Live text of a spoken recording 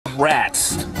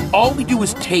rats. All we do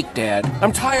is take, Dad.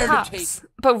 I'm tired of taking.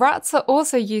 But rats are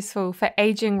also useful for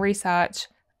aging research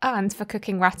and for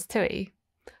cooking ratatouille.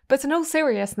 But in all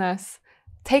seriousness,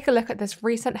 take a look at this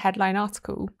recent headline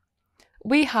article.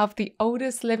 We have the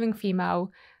oldest living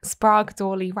female Sprague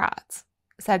Dawley rat,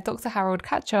 said Dr Harold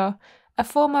Katcher, a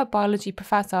former biology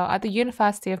professor at the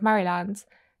University of Maryland,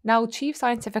 now Chief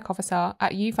Scientific Officer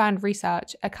at Yuvan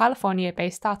Research, a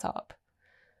California-based startup.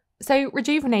 So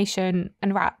rejuvenation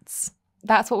and rats,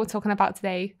 that's what we're talking about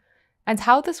today, and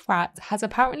how this rat has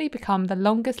apparently become the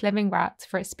longest living rat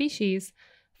for its species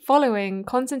following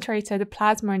concentrated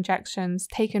plasma injections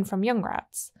taken from young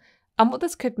rats, and what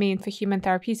this could mean for human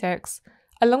therapeutics,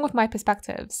 along with my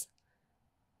perspectives.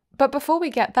 But before we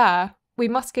get there, we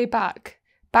must go back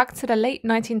to the late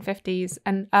 1950s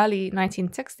and early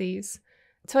 1960s,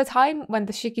 to a time when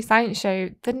the Sheekey Science Show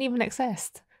didn't even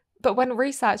exist, but when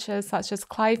researchers such as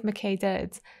Clive McKay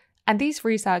did, and these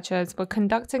researchers were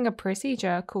conducting a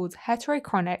procedure called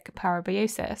heterochronic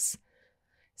parabiosis.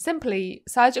 Simply,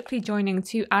 surgically joining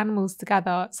two animals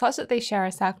together such that they share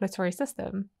a circulatory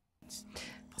system.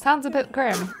 Sounds a bit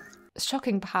grim,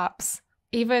 shocking perhaps,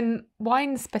 even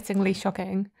wine-spittingly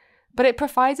shocking, but it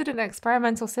provided an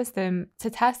experimental system to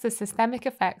test the systemic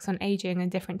effects on aging in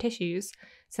different tissues,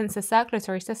 since the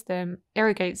circulatory system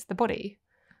irrigates the body.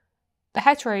 The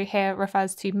hetero here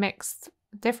refers to mixed,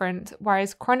 different,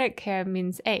 whereas chronic here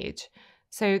means age,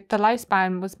 so the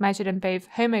lifespan was measured in both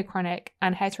homochronic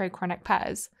and heterochronic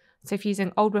pairs, so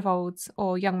fusing old with olds,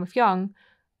 or young with young,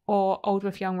 or old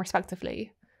with young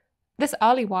respectively. This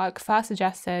early work first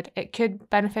suggested it could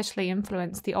beneficially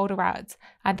influence the older rats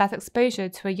and that exposure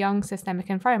to a young systemic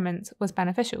environment was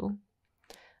beneficial.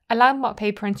 A landmark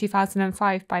paper in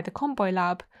 2005 by the Comboy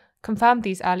Lab confirmed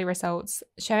these early results,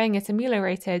 showing it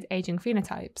ameliorated aging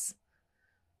phenotypes.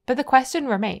 But the question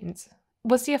remained,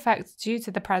 was the effect due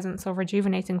to the presence of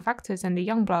rejuvenating factors in the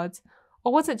young blood,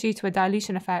 or was it due to a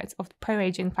dilution effect of the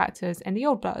pro-aging factors in the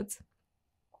old blood?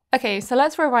 Okay, so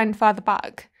let's rewind further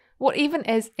back. What even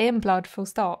is in blood, full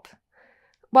stop?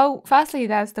 Well, firstly,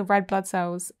 there's the red blood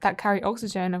cells that carry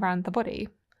oxygen around the body.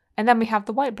 And then we have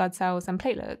the white blood cells and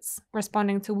platelets,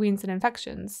 responding to wounds and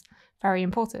infections, very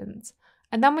important.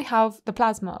 And then we have the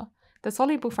plasma, the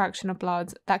soluble fraction of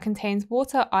blood that contains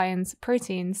water, ions,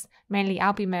 proteins, mainly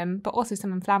albumin, but also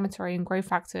some inflammatory and growth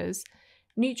factors,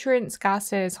 nutrients,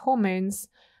 gases, hormones.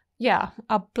 Yeah,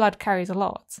 our blood carries a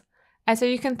lot. And so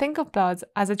you can think of blood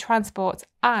as a transport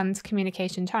and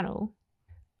communication channel.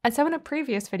 And so in a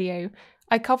previous video,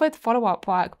 I covered follow-up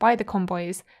work by the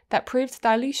Comboys that proved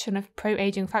dilution of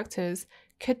pro-aging factors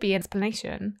could be an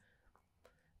explanation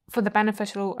for the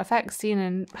beneficial effects seen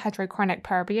in heterochronic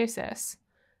parabiosis.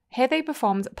 Here they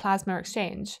performed plasma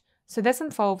exchange, so this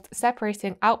involved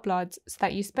separating out blood so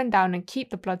that you spin down and keep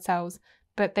the blood cells,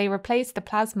 but they replaced the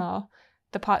plasma,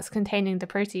 the parts containing the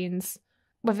proteins,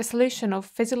 with a solution of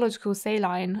physiological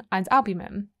saline and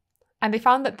albumin, and they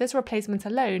found that this replacement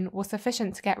alone was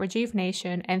sufficient to get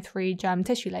rejuvenation in 3 germ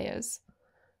tissue layers.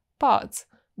 But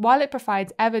while it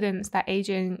provides evidence that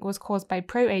aging was caused by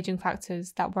pro-aging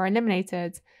factors that were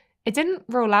eliminated, it didn't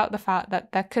rule out the fact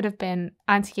that there could have been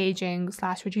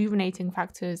anti-aging/rejuvenating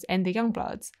factors in the young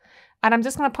bloods. And I'm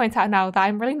just going to point out now that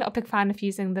I'm really not a big fan of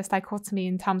using this dichotomy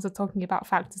in terms of talking about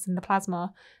factors in the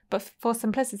plasma, but for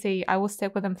simplicity, I will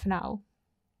stick with them for now.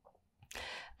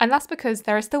 And that's because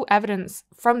there is still evidence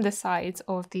from this side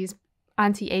of these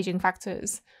anti-aging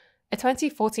factors. A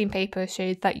 2014 paper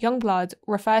showed that young blood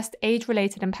reversed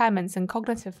age-related impairments in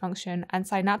cognitive function and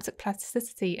synaptic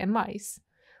plasticity in mice.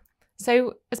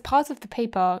 So, as part of the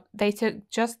paper, they took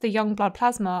just the young blood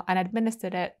plasma and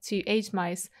administered it to aged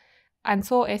mice and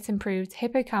saw it improved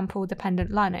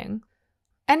hippocampal-dependent learning.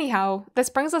 Anyhow,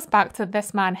 this brings us back to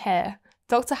this man here,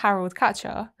 Dr Harold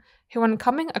Katcher, who, when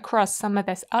coming across some of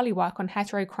this early work on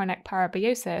heterochronic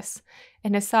parabiosis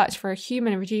in his search for a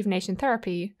human rejuvenation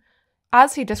therapy,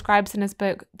 as he describes in his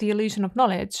book The Illusion of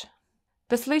Knowledge,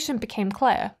 the solution became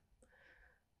clear.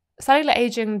 Cellular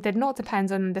aging did not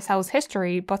depend on the cell's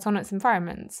history, but on its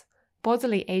environment.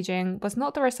 Bodily aging was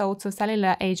not the result of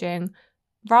cellular aging,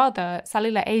 rather,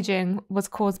 cellular aging was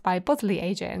caused by bodily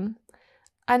aging.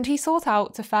 And he sought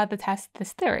out to further test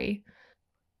this theory.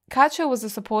 Katcher was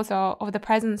a supporter of the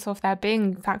presence of there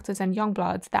being factors in young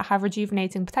blood that have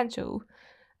rejuvenating potential.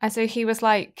 And so he was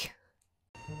like,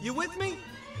 "You with me?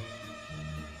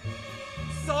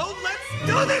 So let's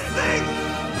do this thing!"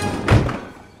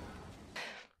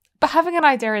 But having an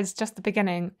idea is just the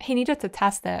beginning. He needed to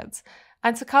test it.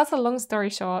 And to cut a long story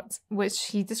short,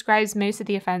 which he describes most of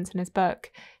the events in his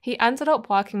book, he ended up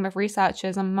working with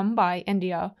researchers in Mumbai,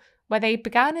 India, where they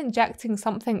began injecting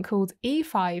something called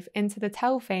E5 into the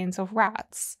tail veins of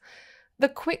rats. The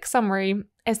quick summary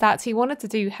is that he wanted to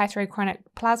do heterochronic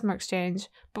plasma exchange,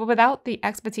 but without the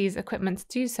expertise equipment to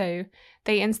do so,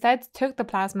 they instead took the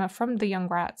plasma from the young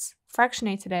rats,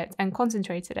 fractionated it, and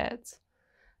concentrated it.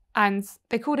 And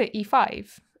they called it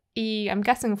E5. E, I'm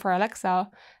guessing for Alexa,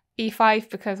 E5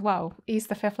 because, well, E's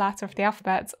the fifth letter of the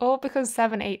alphabet, or because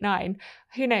 7, 8, 9,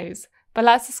 who knows? But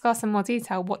let's discuss in more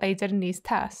detail what they did in these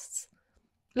tests.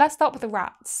 Let's start with the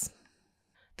rats.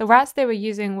 The rats they were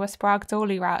using were Sprague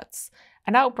Dawley rats,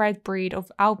 an outbred breed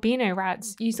of albino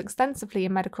rats used extensively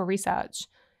in medical research.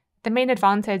 The main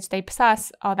advantage they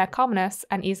possess are their calmness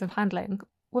and ease of handling,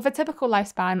 with a typical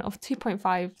lifespan of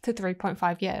 2.5 to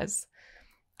 3.5 years.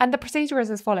 And the procedure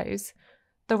is as follows.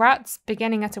 The rats,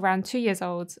 beginning at around 2 years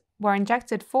old, were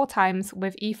injected 4 times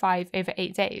with E5 over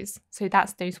 8 days, so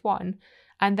that's dose 1,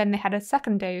 and then they had a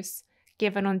second dose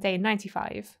given on day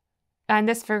 95. And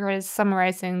this figure is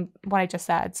summarising what I just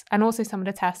said, and also some of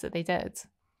the tests that they did.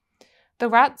 The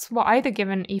rats were either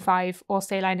given E5 or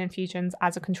saline infusions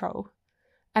as a control.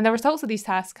 And the results of these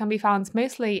tests can be found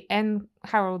mostly in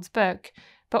Harold's book,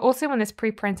 but also in this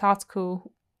preprint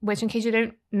article, which in case you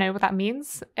don't know what that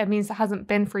means, it means it hasn't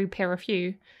been through peer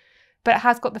review, but it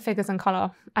has got the figures in colour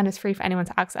and is free for anyone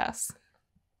to access.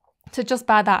 So just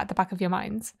bear that at the back of your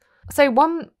mind. So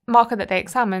one marker that they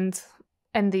examined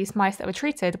in these mice that were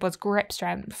treated was grip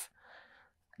strength.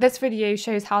 This video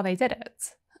shows how they did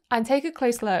it. And take a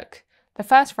close look. The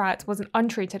first rat was an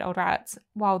untreated old rat,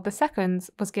 while the second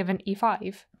was given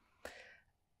E5.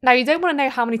 Now you don't want to know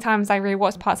how many times I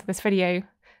rewatched parts of this video,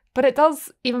 but it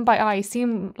does, even by eye,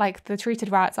 seem like the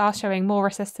treated rats are showing more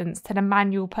resistance to the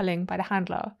manual pulling by the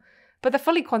handler. But the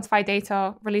fully quantified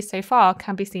data released so far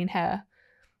can be seen here.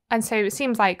 And so it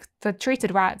seems like the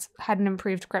treated rat had an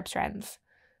improved grip strength.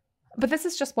 But this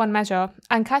is just one measure,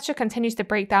 and Katcher continues to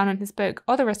break down in his book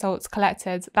other results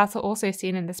collected that are also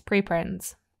seen in this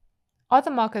preprint.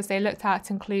 Other markers they looked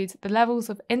at include the levels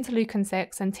of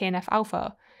interleukin-6 and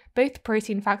TNF-alpha, both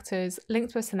protein factors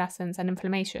linked with senescence and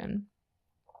inflammation.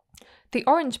 The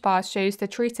orange bar shows the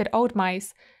treated old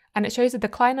mice, and it shows a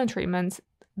decline on treatment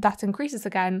that increases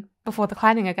again before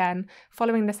declining again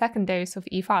following the second dose of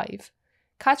E5.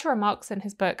 Katcher remarks in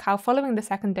his book how following the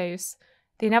second dose,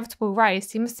 the inevitable rise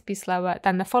seems to be slower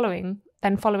than following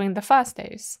the first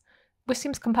dose, which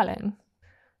seems compelling.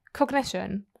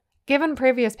 Cognition. Given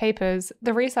previous papers,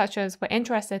 the researchers were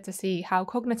interested to see how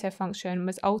cognitive function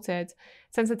was altered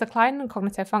since a decline in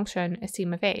cognitive function is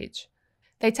seen with age.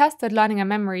 They tested learning and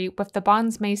memory with the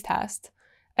Barnes maze test.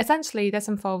 Essentially, this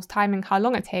involves timing how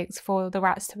long it takes for the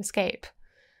rats to escape.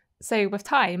 So with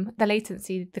time, the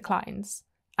latency declines,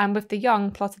 and with the young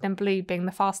plotted in blue being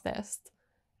the fastest.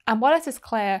 And while it is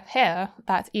clear here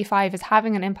that E5 is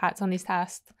having an impact on these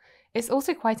tests, it's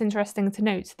also quite interesting to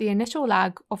note the initial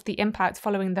lag of the impact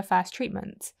following the first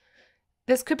treatment.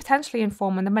 This could potentially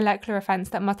inform on the molecular events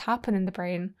that must happen in the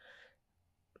brain,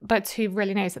 but who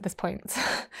really knows at this point?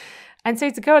 And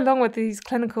so to go along with these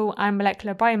clinical and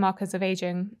molecular biomarkers of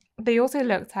aging, they also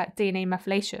looked at DNA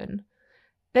methylation.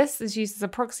 This is used as a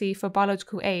proxy for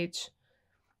biological age,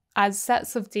 as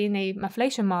sets of DNA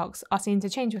methylation marks are seen to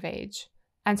change with age.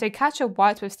 And so Katcher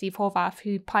worked with Steve Horvath,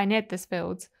 who pioneered this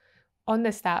field, on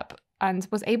this step and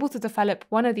was able to develop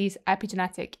one of these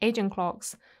epigenetic aging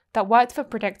clocks that worked for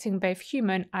predicting both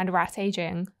human and rat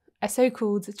aging, a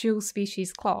so-called dual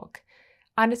species clock.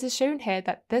 And it is shown here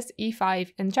that this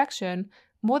E5 injection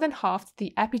more than halved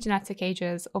the epigenetic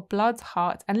ages of blood,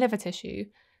 heart, and liver tissue,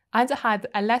 and it had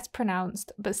a less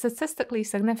pronounced but statistically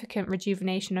significant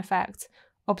rejuvenation effect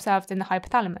observed in the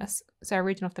hypothalamus, so a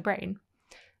region of the brain.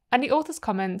 And the authors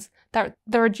comment that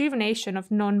the rejuvenation of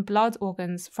non-blood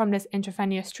organs from this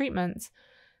intravenous treatment,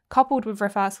 coupled with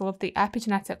reversal of the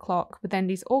epigenetic clock within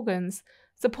these organs,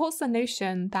 supports the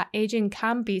notion that aging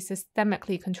can be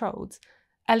systemically controlled,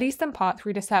 at least in part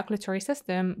through the circulatory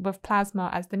system with plasma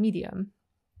as the medium.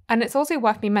 And it's also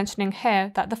worth me mentioning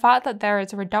here that the fact that there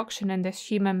is a reduction in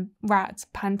this human rat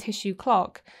pan-tissue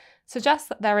clock suggests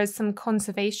that there is some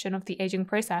conservation of the aging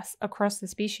process across the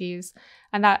species,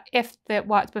 and that if it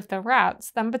worked with the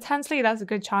rats, then potentially there's a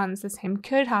good chance the same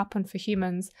could happen for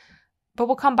humans, but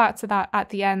we'll come back to that at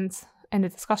the end in the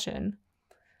discussion.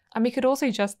 And we could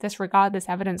also just disregard this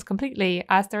evidence completely,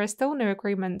 as there is still no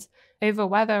agreement over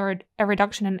whether a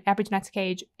reduction in epigenetic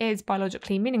age is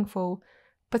biologically meaningful,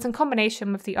 but in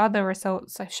combination with the other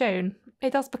results I've shown,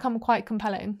 it does become quite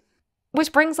compelling.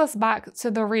 Which brings us back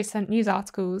to the recent news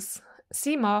articles.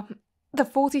 Seema, the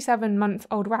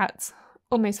 47-month-old rat,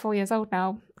 almost 4 years old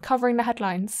now, covering the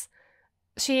headlines.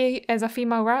 She is a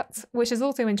female rat, which is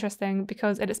also interesting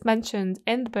because it is mentioned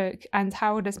in the book and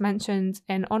Harold is mentioned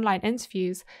in online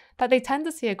interviews that they tend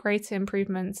to see a greater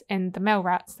improvement in the male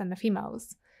rats than the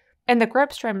females. In the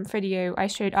Grubstrom video I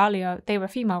showed earlier, they were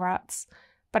female rats,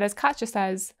 but as Katcher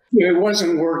says, it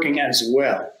wasn't working as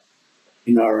well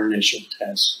in our initial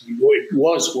tests. It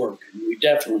was working. We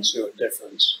definitely saw a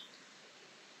difference.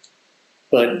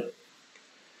 But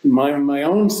my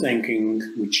own thinking,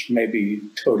 which may be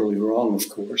totally wrong, of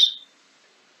course,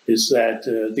 is that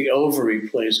the ovary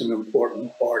plays an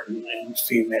important part in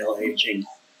female aging.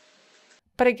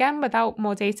 But again, without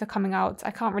more data coming out,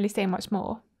 I can't really say much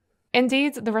more.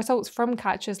 Indeed, the results from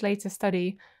Katcher's latest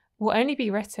study will only be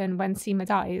written when Seema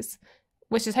dies,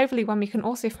 which is hopefully when we can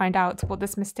also find out what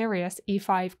this mysterious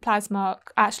E5 plasma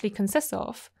actually consists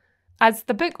of, as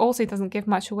the book also doesn't give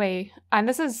much away, and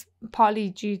this is partly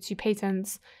due to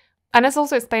patents, and this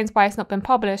also explains why it's not been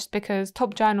published, because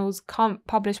top journals can't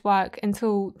publish work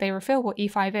until they reveal what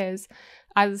E5 is,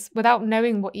 as without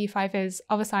knowing what E5 is,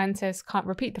 other scientists can't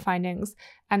repeat the findings,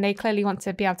 and they clearly want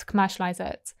to be able to commercialise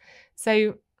it.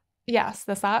 So yes,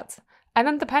 there's that. And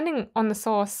then depending on the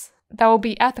source, there will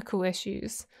be ethical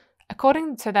issues.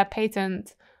 According to their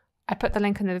patent, I put the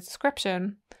link in the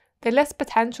description, they list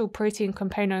potential protein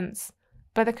components,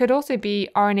 but there could also be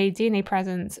RNA, DNA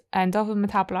present and other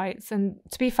metabolites, and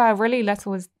to be fair, really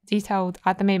little is detailed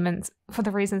at the moment for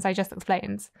the reasons I just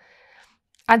explained.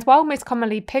 And while most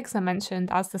commonly pigs are mentioned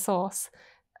as the source,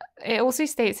 it also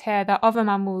states here that other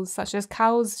mammals such as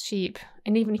cows, sheep,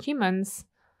 and even humans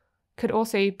could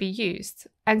also be used.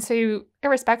 And so,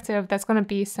 irrespective, there's going to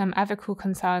be some ethical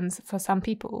concerns for some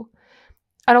people.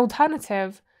 An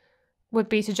alternative would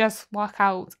be to just work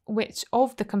out which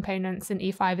of the components in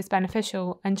E5 is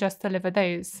beneficial and just deliver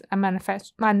those and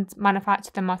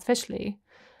manufacture them artificially.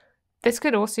 This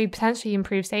could also potentially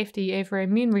improve safety over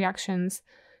immune reactions,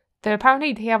 though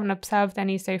apparently they haven't observed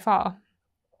any so far.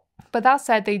 But that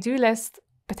said, they do list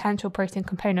potential protein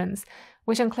components,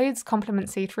 which includes complement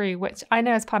C3, which I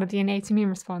know is part of the innate immune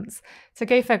response. So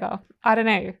go figure, I don't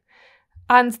know.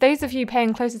 And those of you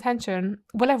paying close attention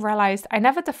will have realised I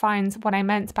never defined what I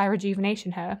meant by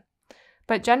rejuvenation here.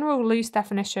 But general loose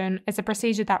definition is a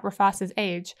procedure that reverses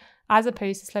age, as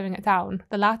opposed to slowing it down,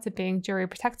 the latter being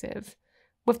duroprotective.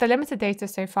 With the limited data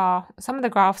so far, some of the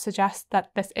graphs suggest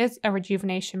that this is a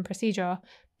rejuvenation procedure,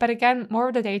 but again, more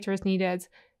of the data is needed,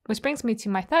 which brings me to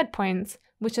my third point,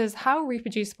 which is how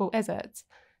reproducible is it?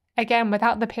 Again,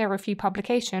 without the peer-reviewed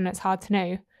publication, it's hard to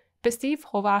know. But Steve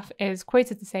Horvath is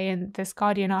quoted to say in this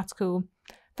Guardian article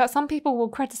that some people will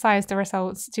criticise the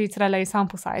results due to their low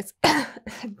sample size.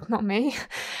 Not me.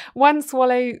 One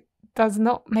swallow does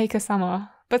not make a summer,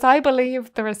 but I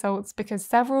believe the results because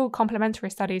several complementary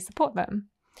studies support them.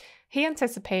 He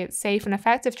anticipates safe and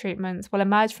effective treatments will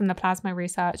emerge from the plasma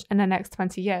research in the next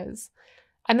 20 years.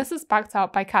 And this is backed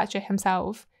up by Katcher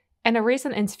himself. In a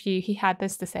recent interview, he had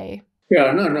this to say. Yeah,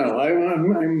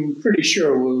 I'm pretty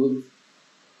sure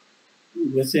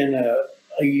within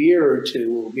a year or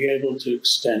two, we'll be able to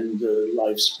extend the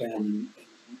lifespan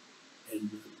and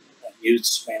youth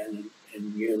span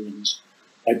in humans.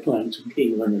 I plan to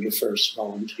be one of the first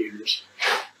volunteers.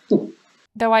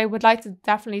 Though I would like to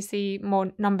definitely see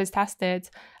more numbers tested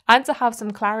and to have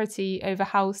some clarity over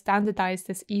how standardized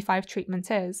this E5 treatment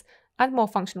is and more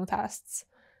functional tests.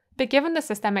 But given the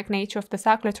systemic nature of the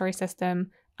circulatory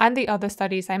system and the other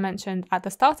studies I mentioned at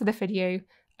the start of the video,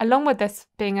 along with this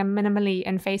being a minimally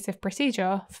invasive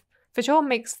procedure, for sure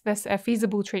makes this a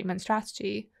feasible treatment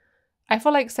strategy. I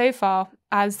feel like so far,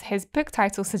 as his book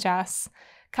title suggests,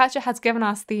 Katcher has given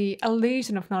us the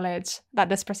illusion of knowledge that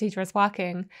this procedure is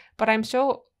working, but I'm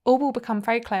sure all will become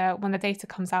very clear when the data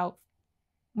comes out,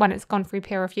 when it's gone through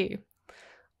peer review.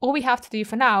 All we have to do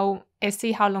for now is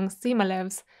see how long Seema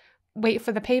lives, wait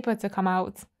for the paper to come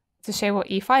out to show what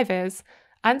E5 is,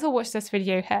 and to watch this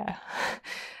video here.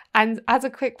 And as a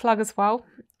quick plug as well,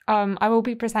 I will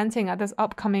be presenting at this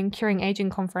upcoming Curing Aging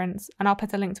conference, and I'll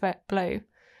put a link to it below.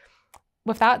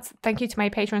 With that, thank you to my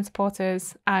Patreon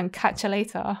supporters, and catch you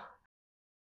later.